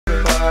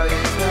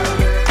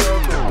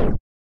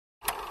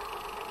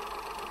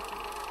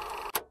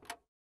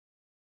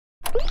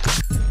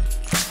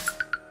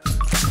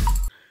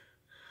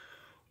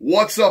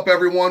What's up,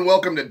 everyone?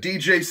 Welcome to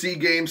DJC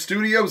Game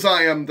Studios.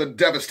 I am the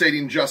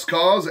devastating Just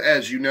Cause,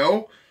 as you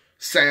know.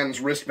 Sans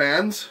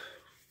wristbands.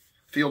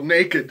 Feel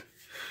naked.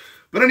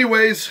 But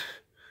anyways,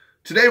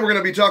 today we're going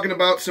to be talking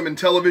about some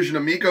INTELLIVISION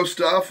AMICO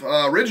stuff,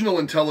 original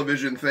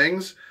Intellivision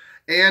things,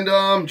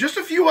 and just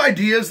a few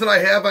ideas that I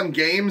have on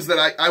games that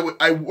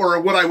or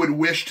what I would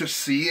wish to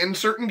see in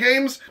certain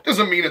games.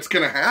 Doesn't mean it's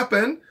going to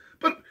happen,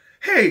 but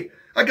hey,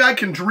 a guy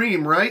can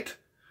dream, right?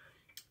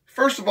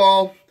 First of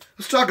all,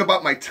 let's talk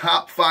about my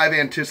top 5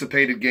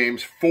 anticipated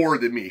games for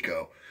the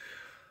Amico.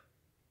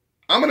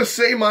 I'm going to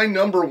say my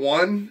number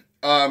 1.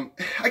 I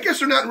guess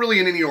they're not really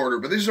in any order,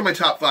 but these are my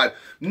top 5.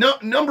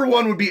 Number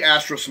 1 would be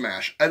Astro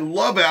Smash. I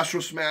love Astro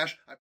Smash.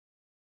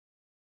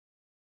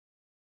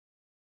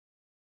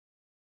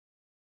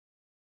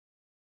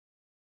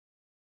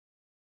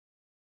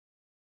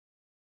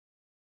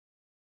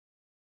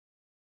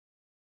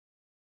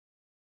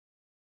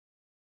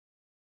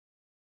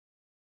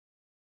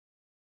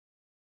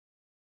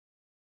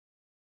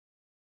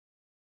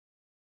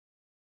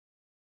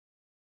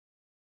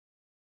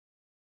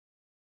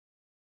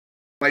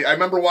 I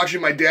remember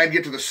watching my dad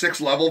get to the 6th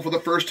level for the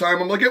first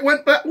time. I'm like, it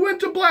went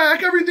to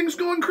black, everything's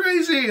going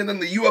crazy. And then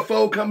the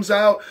UFO comes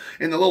out,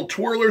 and the little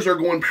twirlers are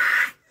going,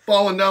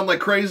 falling down like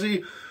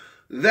crazy.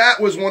 That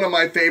was one of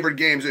my favorite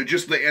games. It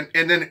just, and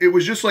then it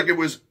was just like, it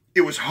was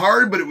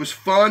hard, but it was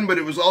fun, but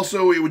it was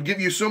also, it would give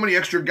you so many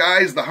extra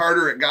guys the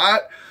harder it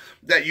got,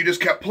 that you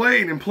just kept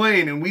playing and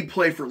playing, and we'd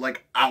play for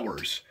like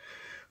hours.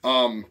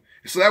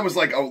 So that was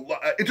like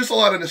just a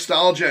lot of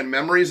nostalgia and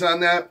memories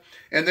on that.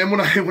 And then when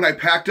I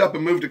packed up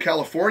and moved to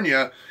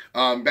California,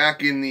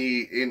 back in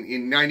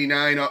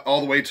 99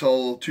 all the way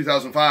till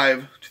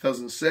 2005,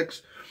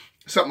 2006,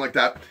 something like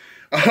that.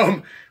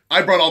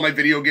 I brought all my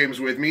video games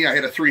with me. I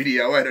had a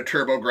 3DO, I had a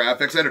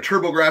TurboGrafx, I had a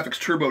TurboGrafx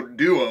Turbo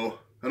Duo.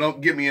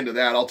 Don't get me into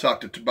that. I'll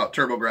talk about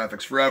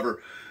TurboGrafx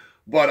forever.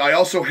 But I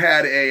also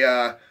had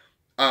an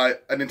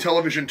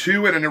Intellivision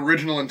 2 and an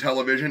original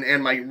Intellivision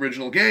and my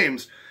original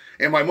games.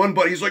 And my one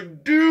buddy's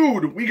like,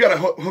 dude, we got to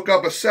hook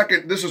up a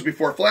second. This was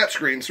before flat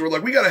screen. So we're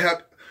like, we got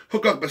to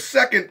hook up a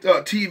second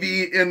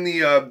TV in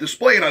the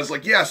display. And I was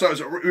like, yeah. So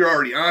we were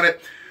already on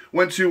it.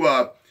 Went to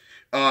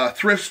a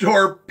thrift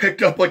store,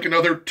 picked up like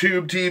another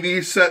tube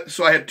TV set.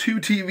 So I had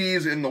 2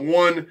 TVs in the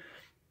one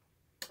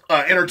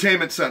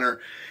entertainment center.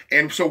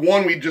 And so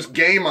one we'd just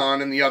game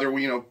on, and the other,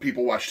 you know,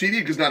 people watch TV,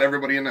 because not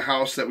everybody in the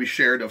house that we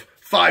shared of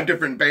 5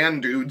 different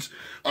band dudes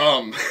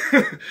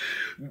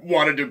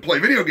wanted to play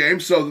video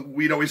games, so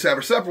we'd always have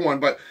a separate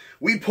one. But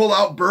we'd pull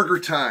out Burger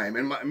Time,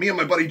 and me and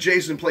my buddy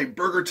Jason played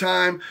Burger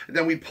Time, and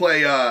then we'd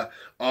play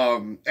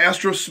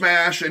Astro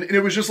Smash, and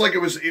it was just like,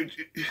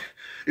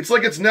 it's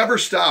like it's never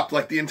stopped.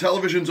 Like the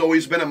Intellivision's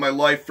always been in my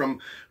life, from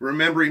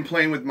remembering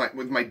playing with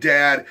my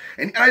dad.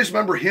 And I just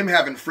remember him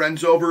having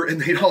friends over, and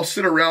they'd all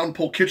sit around,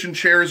 pull kitchen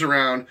chairs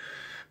around,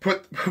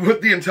 put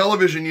the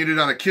Intellivision unit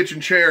on a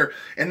kitchen chair,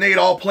 and they'd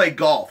all play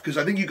golf. Because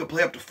I think you could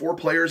play up to 4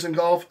 players in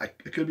golf. I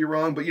could be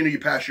wrong, but you know, you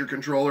pass your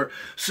controller.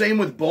 Same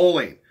with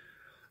bowling.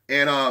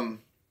 And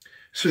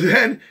so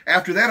then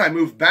after that, I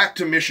moved back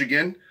to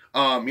Michigan.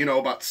 You know,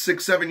 about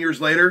 6-7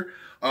 years later.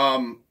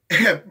 And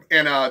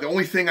the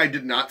only thing I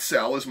did not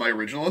sell is my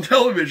original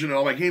Intellivision and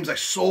all my games. I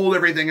sold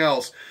everything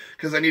else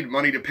because I needed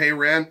money to pay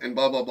rent and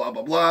blah, blah, blah,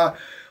 blah, blah.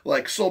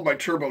 Like, sold my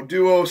Turbo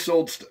Duo,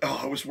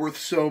 it was worth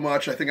so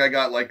much. I think I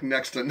got, like,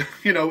 next to,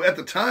 you know, at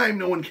the time,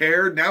 no one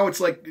cared. Now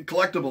it's, like,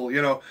 collectible,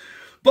 you know.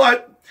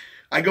 But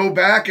I go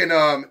back, and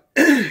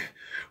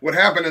what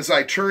happened is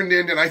I turned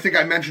in, and I think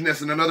I mentioned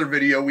this in another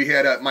video, we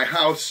had at my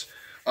house,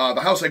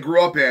 the house I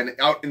grew up in,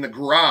 out in the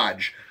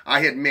garage,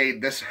 I had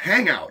made this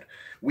hangout.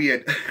 We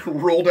had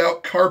rolled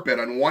out carpet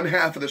on one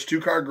half of this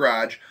 2-car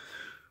garage.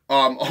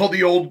 All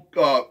the old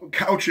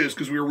couches,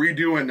 because we were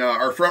redoing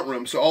our front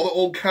room. So all the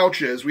old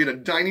couches. We had a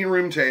dining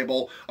room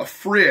table, a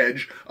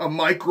fridge, a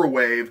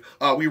microwave.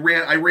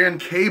 I ran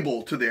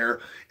cable to there.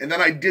 And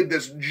then I did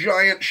this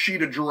giant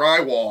sheet of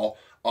drywall,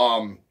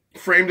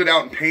 framed it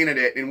out and painted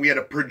it. And we had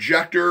a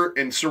projector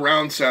and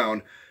surround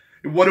sound.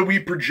 And what did we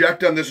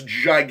project on this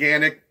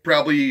gigantic,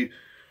 probably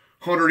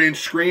 100-inch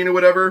screen or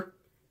whatever?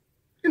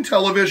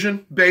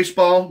 Intellivision,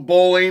 baseball,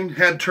 bowling,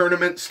 had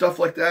tournaments, stuff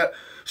like that.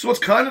 So it's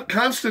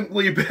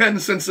constantly been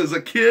since as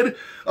a kid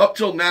up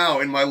till now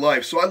in my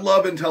life. So I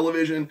love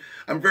Intellivision.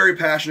 I'm very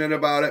passionate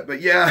about it. But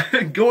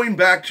yeah, going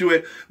back to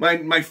it,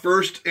 my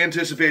first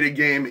anticipated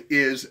game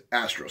is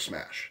Astro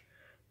Smash.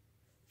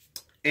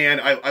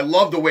 And I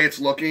love the way it's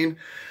looking.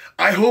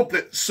 I hope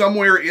that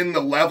somewhere in the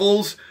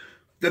levels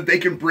that they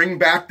can bring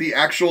back the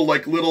actual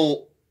like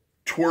little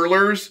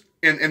twirlers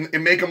and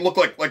make them look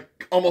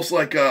like almost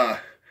like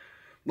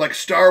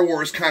Star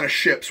Wars kind of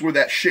ships with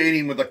that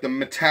shading with like the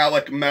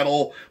metallic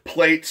metal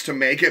plates to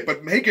make it,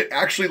 but make it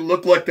actually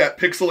look like that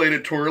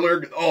pixelated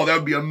twirler. Oh, that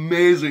would be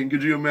amazing.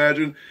 Could you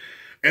imagine?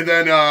 And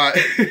then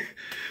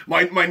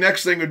my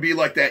next thing would be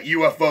like that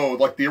UFO,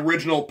 like the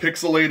original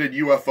pixelated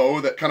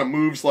UFO that kind of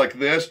moves like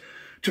this,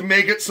 to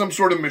make it some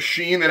sort of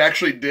machine that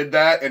actually did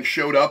that and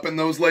showed up in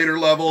those later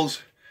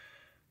levels.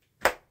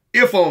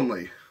 If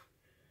only.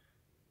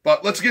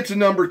 But let's get to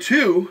number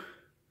 2,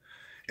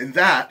 and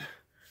that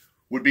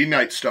would be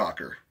Night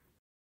Stalker.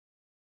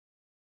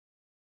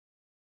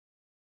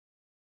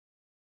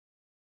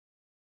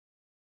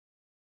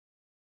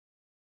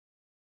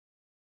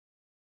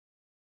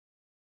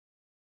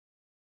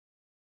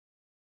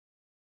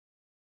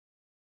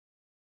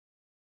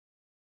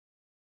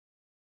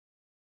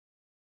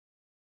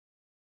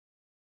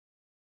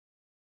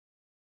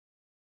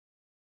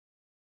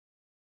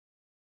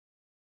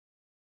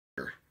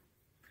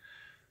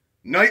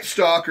 Night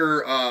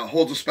Stalker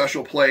holds a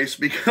special place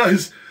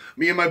because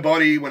me and my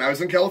buddy, when I was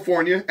in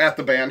California at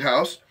the band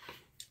house,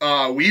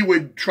 we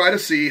would try to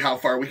see how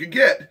far we could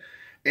get.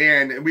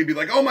 And we'd be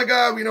like, oh my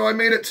God, you know, I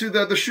made it to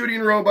the shooting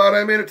robot,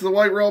 I made it to the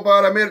white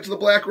robot, I made it to the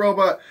black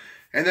robot.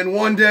 And then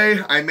one day,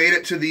 I made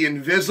it to the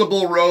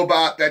invisible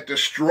robot that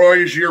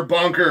destroys your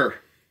bunker.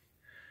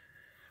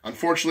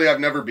 Unfortunately, I've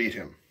never beat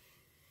him.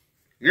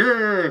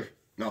 Yeah.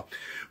 No.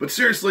 But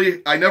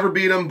seriously, I never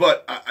beat him,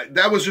 but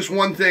that was just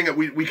one thing that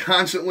we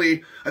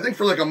constantly, I think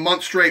for like a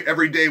month straight,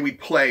 every day we'd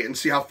play and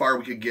see how far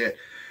we could get,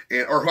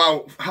 and or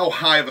how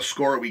high of a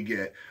score we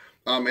get.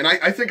 And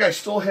I think I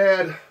still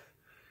had,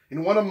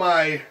 in one of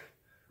my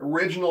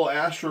original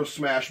Astro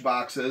Smash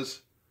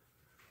boxes,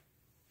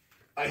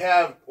 I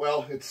have,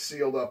 well, it's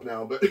sealed up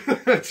now, but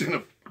it's in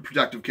a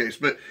protective case,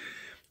 but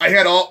I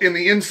had all, in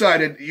the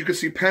inside, you could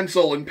see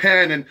pencil and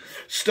pen and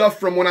stuff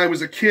from when I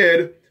was a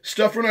kid,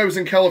 stuff when I was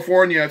in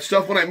California,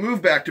 stuff when I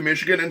moved back to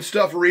Michigan, and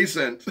stuff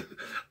recent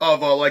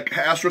of like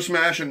Astro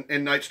Smash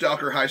and Night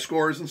Stalker high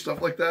scores and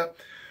stuff like that.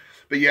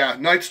 But yeah,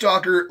 Night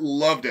Stalker,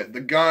 loved it.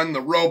 The gun,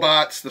 the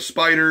robots, the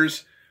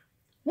spiders.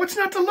 What's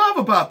not to love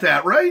about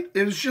that, right?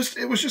 It was just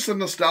a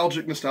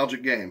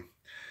nostalgic game.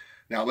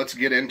 Now let's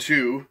get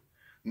into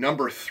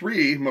number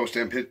 3 most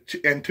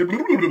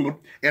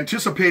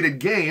anticipated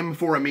game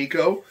for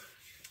Amico.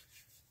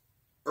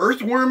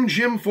 Earthworm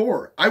Jim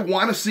 4. I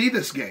want to see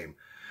this game.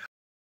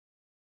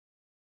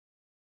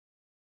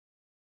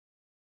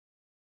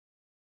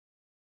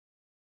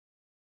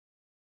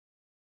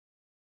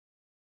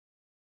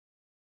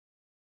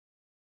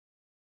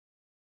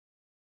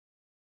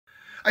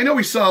 I know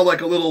we saw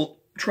like a little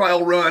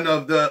trial run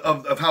of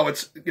how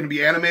it's going to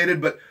be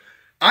animated, but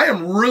I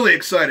am really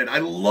excited. I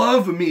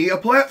love me a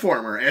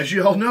platformer, as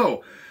you all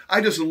know. I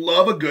just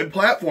love a good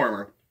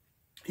platformer.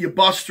 You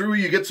bust through,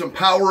 you get some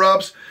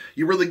power-ups,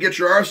 you really get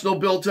your arsenal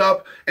built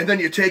up, and then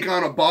you take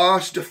on a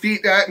boss,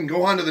 defeat that, and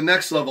go on to the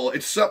next level.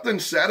 It's something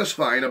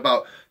satisfying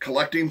about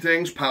collecting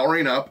things,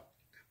 powering up,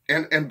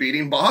 and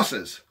beating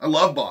bosses. I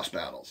love boss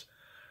battles.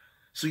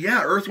 So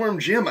yeah, Earthworm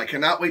Jim, I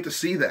cannot wait to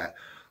see that.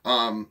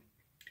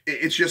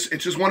 It's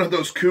just one of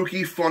those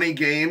kooky, funny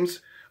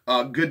games.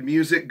 Good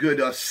music,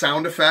 good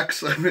sound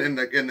effects,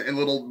 and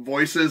little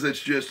voices. It's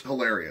just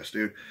hilarious,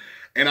 dude.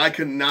 And I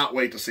cannot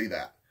wait to see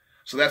that.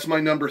 So that's my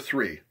number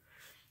 3.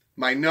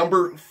 My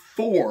number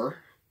 4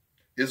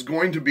 is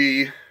going to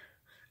be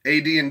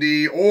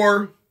AD&D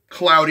or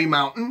Cloudy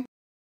Mountain.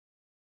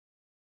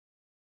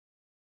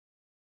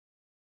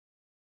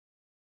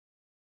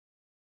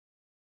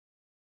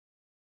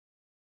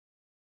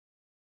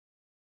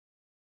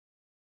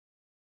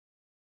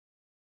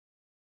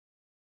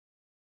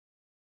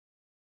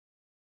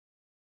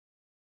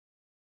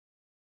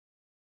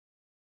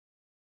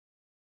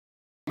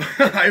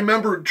 I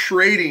remember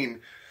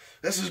trading.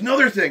 This is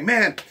another thing,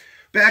 man.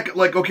 Back,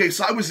 like, okay,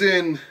 so I was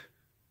in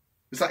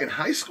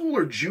high school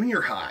or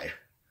junior high?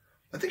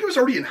 I think I was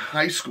already in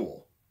high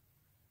school.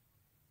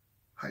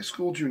 High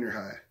school, junior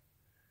high.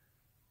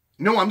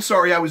 No, I'm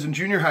sorry, I was in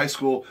junior high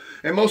school,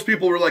 and most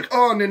people were like,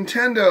 oh,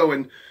 Nintendo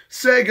and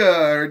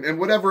Sega and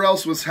whatever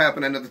else was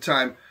happening at the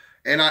time.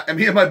 And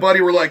me and my buddy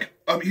were like,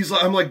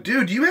 I'm like,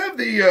 dude, do you have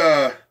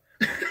the,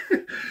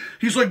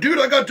 He's like, dude,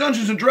 I got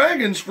Dungeons and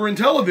Dragons for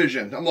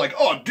Intellivision. I'm like,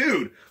 oh,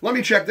 dude, let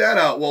me check that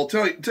out. Well,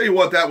 tell you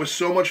what, that was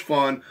so much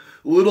fun.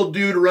 Little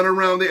dude running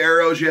around the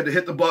arrows. You had to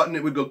hit the button.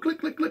 It would go click,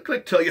 click, click,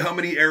 click, tell you how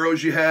many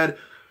arrows you had.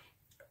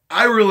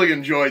 I really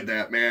enjoyed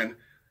that, man.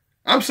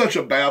 I'm such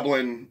a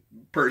babbling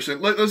person.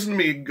 Listen to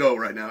me go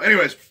right now.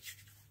 Anyways,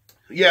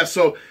 yeah,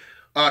 so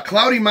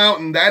Cloudy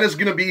Mountain, that is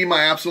going to be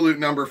my absolute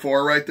number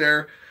 4 right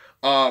there.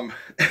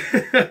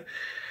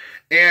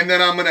 And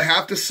then I'm going to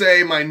have to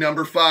say my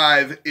number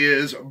 5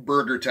 is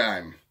Burger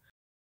Time.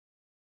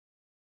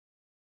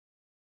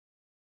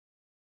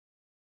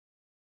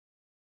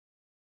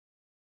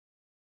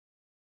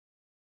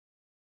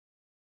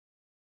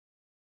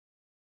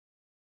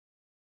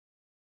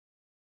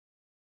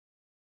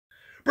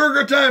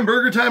 Burger Time,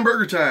 Burger Time,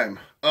 Burger Time.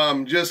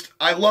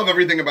 I love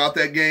everything about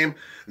that game.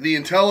 The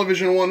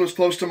Intellivision one was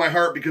close to my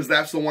heart because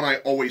that's the one I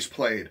always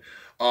played.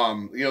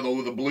 You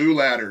know, the blue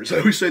ladders. I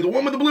always say the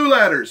one with the blue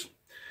ladders.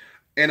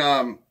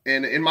 And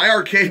in my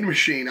arcade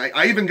machine,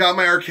 I even got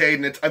my arcade,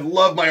 and I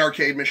love my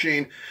arcade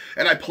machine,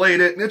 and I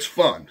played it, and it's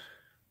fun.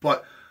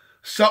 But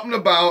something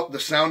about the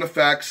sound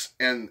effects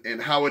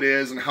and how it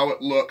is and how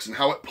it looks and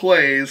how it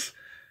plays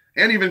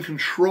and even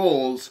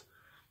controls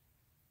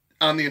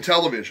on the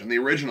Intellivision, the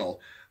original,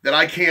 that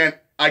I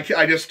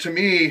just, to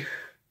me,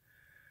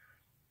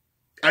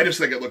 I just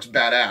think it looks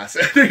badass.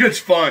 I think it's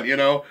fun, you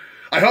know.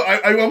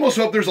 I almost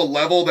hope there's a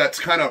level that's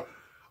kind of,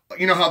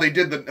 you know, how they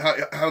did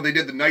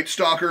the Night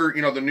Stalker,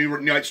 you know, the new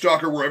Night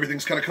Stalker where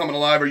everything's kind of coming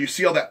alive, or you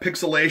see all that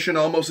pixelation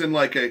almost in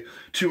like a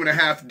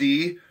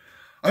 2.5D.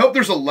 I hope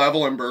there's a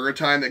level in Burger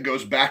Time that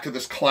goes back to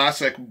this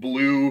classic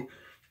blue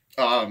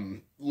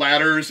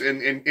ladders,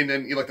 and then,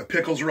 you know, like the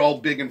pickles are all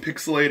big and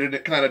pixelated.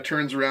 It kind of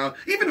turns around,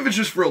 even if it's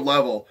just for a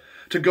level,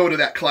 to go to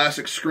that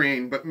classic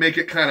screen, but make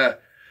it kind of,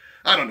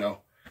 I don't know,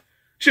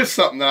 just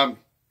something that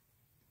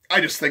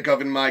I just think of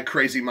in my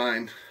crazy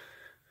mind.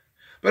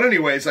 But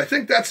anyways, I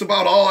think that's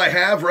about all I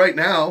have right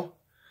now.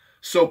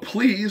 So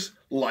please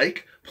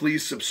like,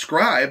 please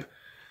subscribe,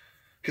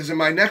 because in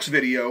my next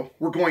video,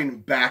 we're going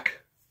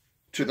back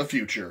to the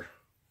future.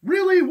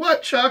 Really?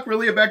 What, Chuck?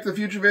 Really a Back to the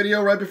Future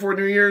video right before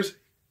New Year's?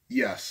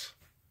 Yes.